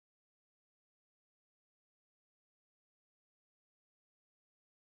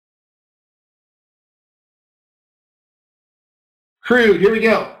Crude, here we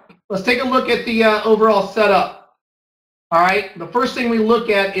go. Let's take a look at the overall setup. All right, the first thing we look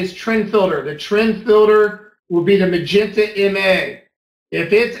at is trend filter. The trend filter will be the magenta MA.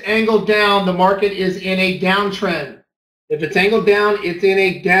 If it's angled down, the market is in a downtrend. If it's angled down, it's in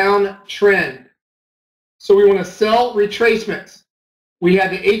a downtrend. So we want to sell retracements. We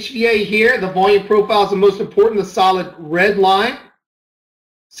have the HVA here. The volume profile is the most important, the solid red line.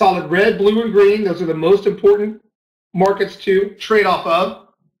 Solid red, blue, and green. Those are the most important markets to trade off of.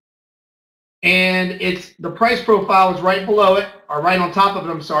 And it's the price profile is right below it, or right on top of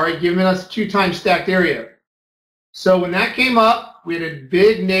it, I'm sorry, giving us 2 times stacked area. So when that came up, we had a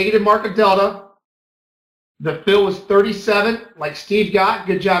big negative market delta. The fill was 37, like Steve got.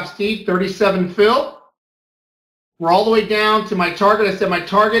 Good job, Steve. 37 fill. We're all the way down to my target. I said my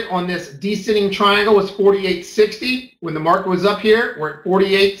target on this descending triangle was 48.60. When the market was up here, we're at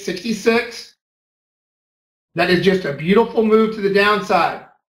 48.66. That is just a beautiful move to the downside.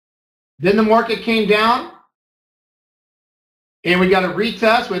 Then the market came down, and we got a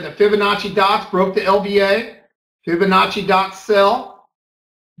retest with the Fibonacci dots, broke the LVA. Fibonacci dots sell,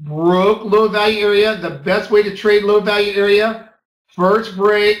 broke low value area. The best way to trade low value area, first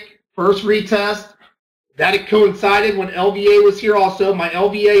break, first retest. That had coincided when LVA was here also. My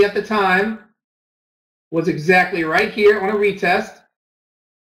LVA at the time was exactly right here on a retest.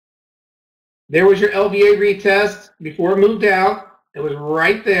 There was your LVA retest before it moved down. It was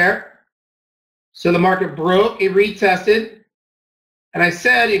right there. So the market broke, it retested. And I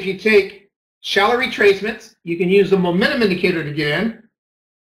said if you take shallow retracements, you can use the momentum indicator to get in.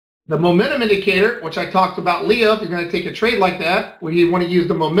 The momentum indicator, which I talked about, Leo, if you're going to take a trade like that, where you want to use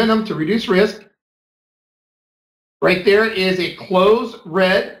the momentum to reduce risk. Right there is a close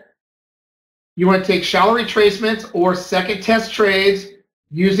red. You want to take shallow retracements or second test trades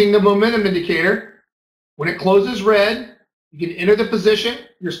using the momentum indicator. When it closes red, you can enter the position.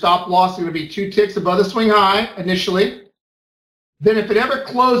 Your stop loss is going to be 2 ticks above the swing high initially. Then if it ever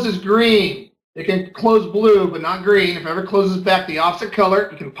closes green, it can close blue, but not green. If it ever closes back the opposite color,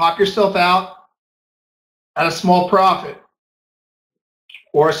 you can pop yourself out at a small profit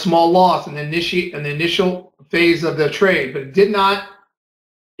or a small loss in the initial phase of the trade. But it did not.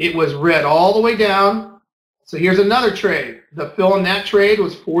 It was red all the way down. So here's another trade. The fill on that trade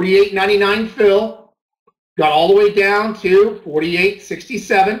was 48.99 fill. Got all the way down to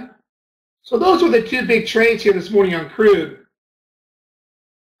 48.67. So those were the 2 big trades here this morning on crude.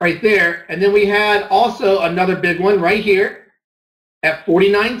 Right there. And then we had also another big one right here at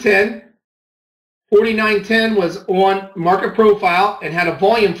 49.10. 49.10 was on market profile and had a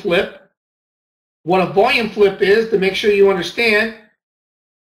volume flip. What a volume flip is, to make sure you understand,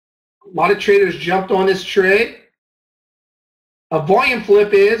 a lot of traders jumped on this trade. A volume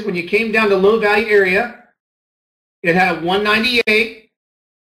flip is when you came down to low value area, it had a 198,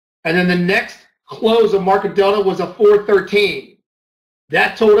 and then the next close of market delta was a 413.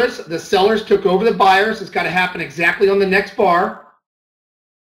 That told us the sellers took over the buyers. It's got to happen exactly on the next bar.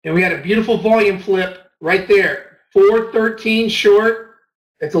 And we had a beautiful volume flip right there. 413 short.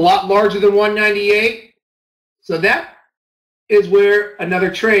 It's a lot larger than 198. So that is where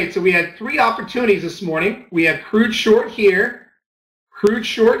another trade. So we had 3 opportunities this morning. We had crude short here, crude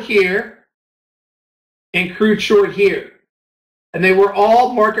short here, and crude short here. And they were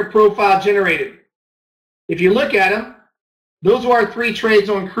all market profile generated. If you look at them, those were our 3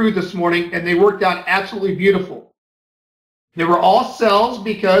 trades on crude this morning, and they worked out absolutely beautiful. They were all sells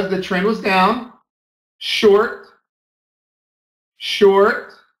because the trend was down, short,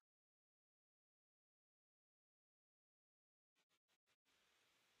 short,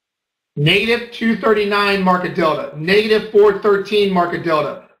 negative 239 market delta, negative 413 market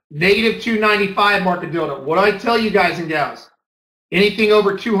delta, negative 295 market delta. What do I tell you guys and gals? Anything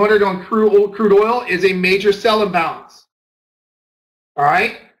over 200 on crude oil is a major sell imbalance. All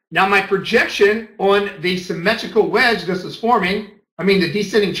right. Now my projection on the symmetrical wedge this is forming, the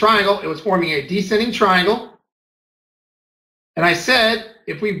descending triangle, it was forming a descending triangle. And I said,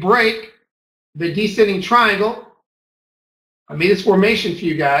 if we break the descending triangle, I made this formation for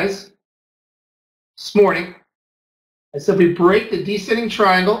you guys this morning. I said, we break the descending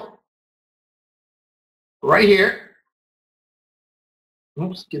triangle right here.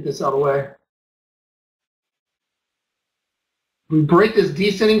 Oops, get this out of the way. We break this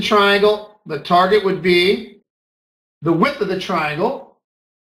descending triangle. The target would be the width of the triangle.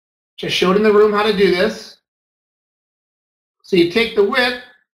 Just showed in the room how to do this. So you take the width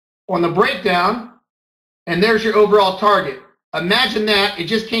on the breakdown, and there's your overall target. Imagine that it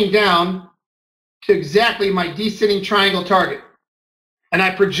just came down to exactly my descending triangle target. And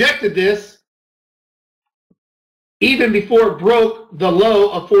I projected this even before it broke the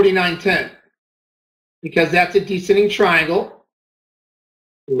low of 49.10, because that's a descending triangle.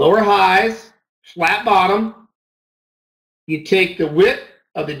 Lower highs, flat bottom. You take the width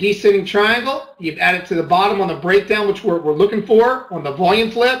of the descending triangle, you add it to the bottom on the breakdown, which we're looking for on the volume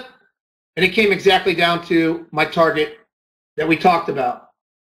flip, and it came exactly down to my target that we talked about.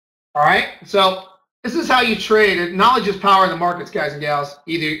 All right, so this is how you trade. Knowledge is power in the markets, guys and gals.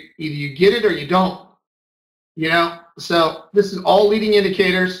 Either you get it or you don't. You know, so this is all leading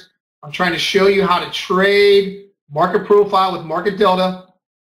indicators. I'm trying to show you how to trade market profile with market delta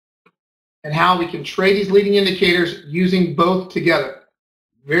and how we can trade these leading indicators using both together.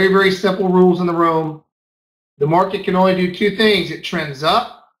 Very, very simple rules in the room. The market can only do two things. It trends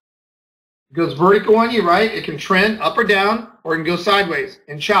up, it goes vertical on you, right? It can trend up or down, or it can go sideways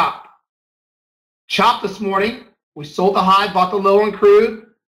and chop. Chop this morning. We sold the high, bought the low on crude.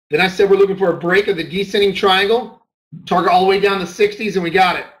 Then I said we're looking for a break of the descending triangle, target all the way down to 60s, and we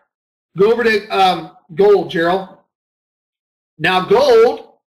got it. Go over to gold, Gerald. Now gold,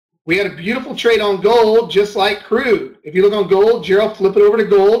 we had a beautiful trade on gold, just like crude. If you look on gold, Gerald, flip it over to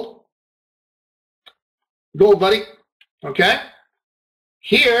gold. Gold, buddy. Okay.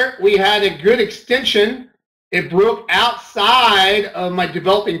 Here we had a good extension. It broke outside of my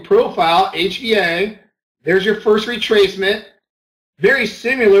developing profile, HVA. There's your first retracement. Very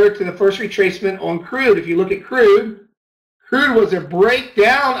similar to the first retracement on crude. If you look at crude, crude was a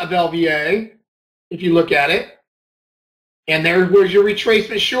breakdown of LVA, if you look at it. And there was your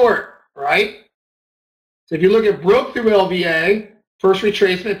retracement short, right? So if you look at broke through LVA, first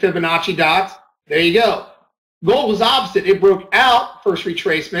retracement, Fibonacci dots, there you go. Gold was opposite. It broke out, first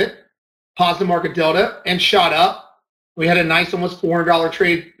retracement, positive market delta, and shot up. We had a nice almost $400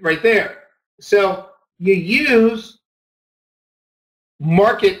 trade right there. So you use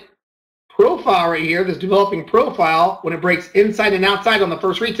market profile right here, this developing profile, when it breaks inside and outside on the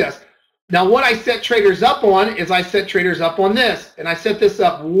first retest. Now, what I set traders up on is I set traders up on this, and I set this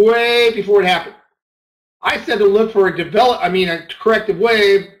up way before it happened. I said to look for a corrective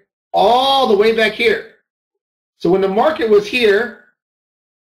wave all the way back here. So when the market was here,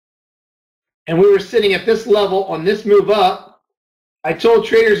 and we were sitting at this level on this move up, I told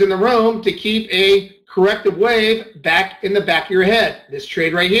traders in the room to keep a corrective wave back in the back of your head, this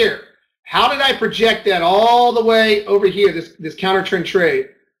trade right here. How did I project that all the way over here, this counter trend trade?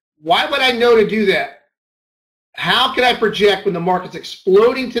 Why would I know to do that? How could I project when the market's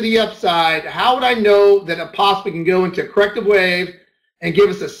exploding to the upside? How would I know that it possibly can go into a corrective wave and give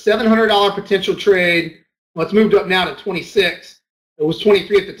us a $700 potential trade? Well, it's moved up now to 26. It was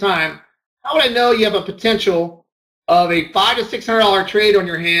 23 at the time. How would I know you have a potential of a $500 to $600 trade on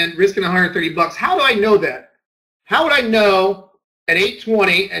your hand, risking 130 bucks? How do I know that? How would I know at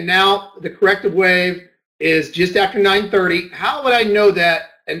 8:20 and now the corrective wave is just after 9:30? How would I know that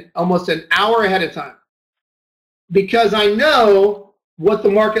almost an hour ahead of time? Because I know what the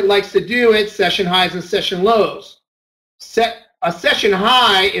market likes to do at session highs and session lows. A session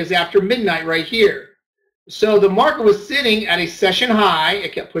high is after midnight right here. So the market was sitting at a session high.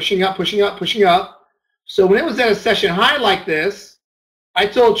 It kept pushing up, pushing up, pushing up. So when it was at a session high like this, I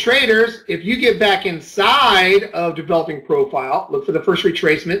told traders, if you get back inside of developing profile, look for the first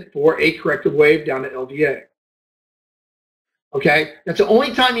retracement for a corrective wave down to LVA. Okay, that's the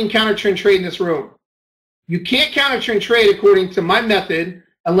only time you can counter trend trade in this room. You can't counter trend trade according to my method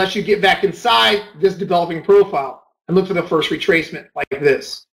unless you get back inside this developing profile and look for the first retracement like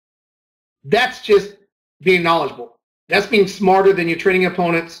this. That's just being knowledgeable. That's being smarter than your trading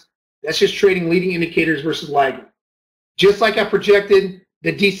opponents. That's just trading leading indicators versus lagging. Just like I projected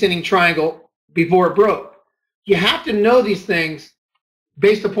the descending triangle before it broke. You have to know these things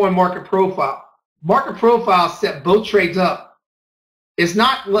based upon market profile. Market profile set both trades up. It's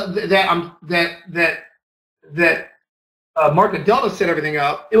not that market delta set everything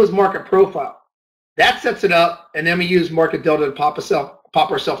up. It was market profile. That sets it up, and then we use market delta to pop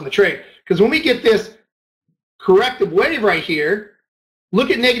ourselves in the trade. Because when we get this corrective wave right here, look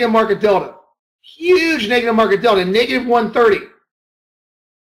at negative market delta. Huge negative market delta, negative 130.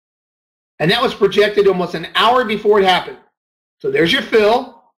 And that was projected almost an hour before it happened. So there's your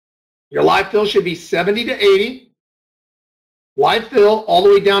fill. Your live fill should be 70 to 80. Live fill all the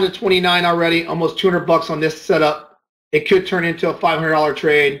way down to 29 already, almost 200 bucks on this setup. It could turn into a $500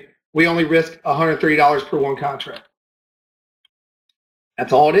 trade. We only risk $130 per one contract.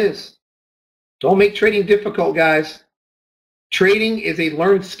 That's all it is. Don't make trading difficult, guys. Trading is a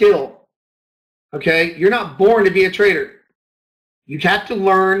learned skill. Okay? You're not born to be a trader. You have to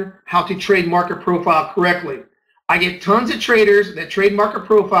learn how to trade market profile correctly. I get tons of traders that trade market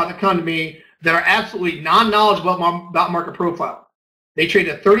profile that come to me that are absolutely non-knowledgeable about market profile. They trade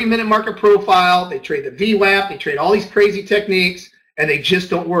a 30-minute market profile, they trade the VWAP, they trade all these crazy techniques, and they just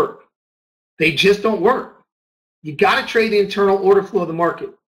don't work. They just don't work. You got to trade the internal order flow of the market.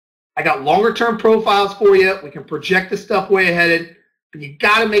 I got longer-term profiles for you. We can project the stuff way ahead, but you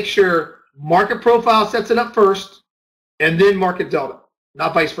got to make sure market profile sets it up first, and then market delta,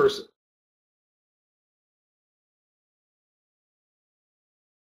 not vice versa.